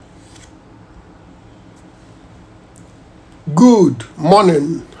Good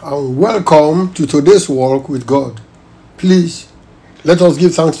morning and welcome to today's walk with God. Please, let us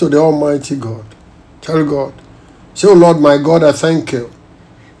give thanks to the Almighty God. Tell God, say, "Oh Lord, my God, I thank you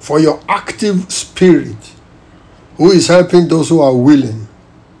for your active spirit who is helping those who are willing.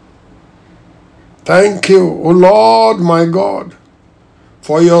 Thank you, oh Lord, my God,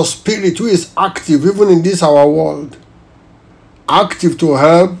 for your spirit who is active even in this our world, active to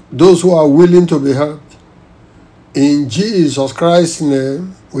help those who are willing to be helped. In Jesus Christ's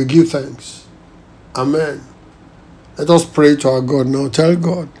name, we give thanks. Amen." Let us pray to our God now. Tell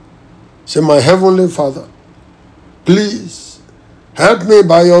God, say, "My Heavenly Father, please help me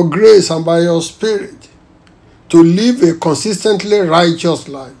by your grace and by your spirit to live a consistently righteous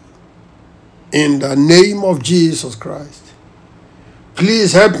life. In the name of Jesus Christ.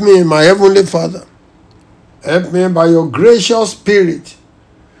 Please help me, my Heavenly Father. Help me by your gracious spirit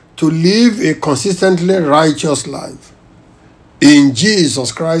to live a consistently righteous life. In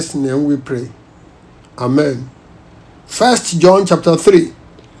Jesus Christ's name we pray. Amen. 1 John chapter 3,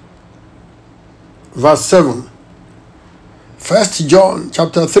 verse 7. 1 John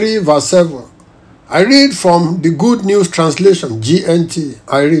chapter 3, verse 7. I read from the Good News Translation, GNT.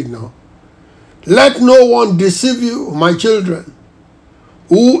 I read now. "Let no one deceive you, my children.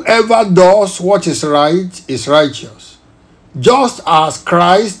 Whoever does what is right is righteous, just as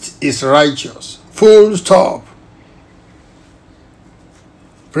Christ is righteous." Full stop.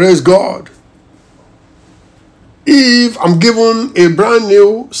 Praise God. If I'm given a brand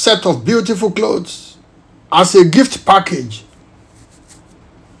new set of beautiful clothes as a gift package,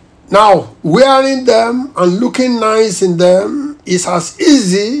 now wearing them and looking nice in them is as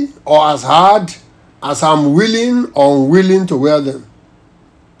easy or as hard as I'm willing or unwilling to wear them.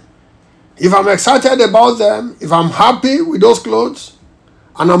 If I'm excited about them, if I'm happy with those clothes,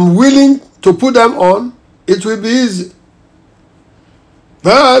 and I'm willing to put them on, it will be easy.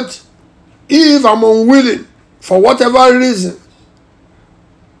 But if I'm unwilling, for whatever reason,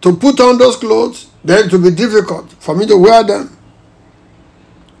 to put on those clothes, then it will be difficult for me to wear them.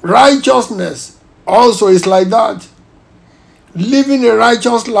 Righteousness also is like that. Living a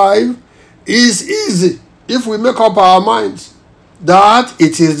righteous life is easy if we make up our minds that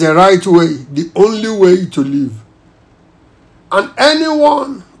it is the right way, the only way to live. And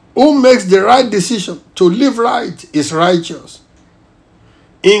anyone who makes the right decision to live right is righteous.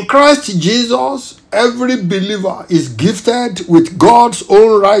 In Christ Jesus, every believer is gifted with God's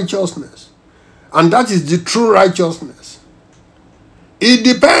own righteousness, and that is the true righteousness. It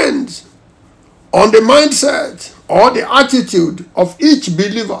depends on the mindset or the attitude of each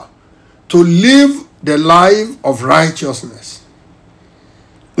believer to live the life of righteousness.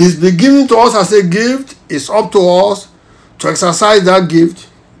 It's been given to us as a gift. It's up to us to exercise that gift,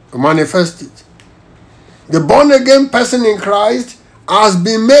 to manifest it. The born-again person in Christ has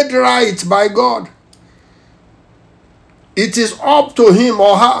been made right by God. It is up to him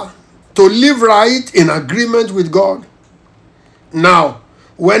or her to live right in agreement with God. Now,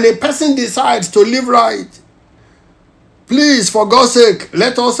 when a person decides to live right, please, for God's sake,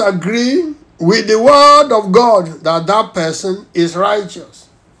 let us agree with the word of God that that person is righteous.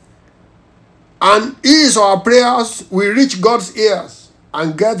 And his or our prayers will reach God's ears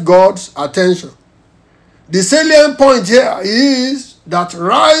and get God's attention. The salient point here is that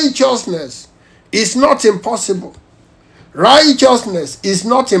righteousness is not impossible. Righteousness is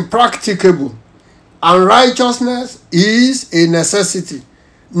not impracticable. And righteousness is a necessity,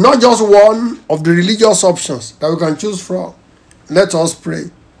 not just one of the religious options that we can choose from. Let us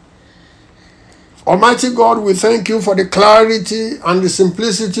pray. Almighty God, we thank you for the clarity and the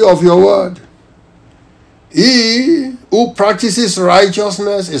simplicity of your word. He who practices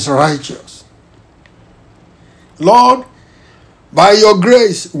righteousness is righteous. Lord, by your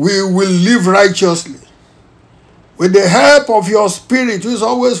grace, we will live righteously. With the help of your Spirit, who is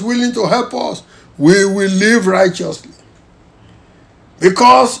always willing to help us, we will live righteously.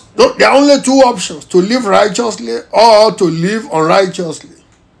 Because there are only two options, to live righteously or to live unrighteously.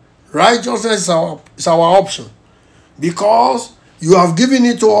 Righteousness is our option, because you have given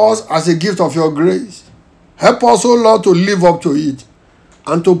it to us as a gift of your grace. Help us, O Lord, to live up to it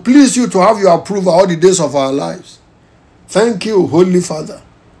and to please you, to have your approval all the days of our lives. Thank you, Holy Father.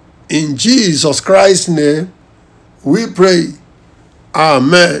 In Jesus Christ's name, we pray.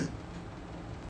 Amen.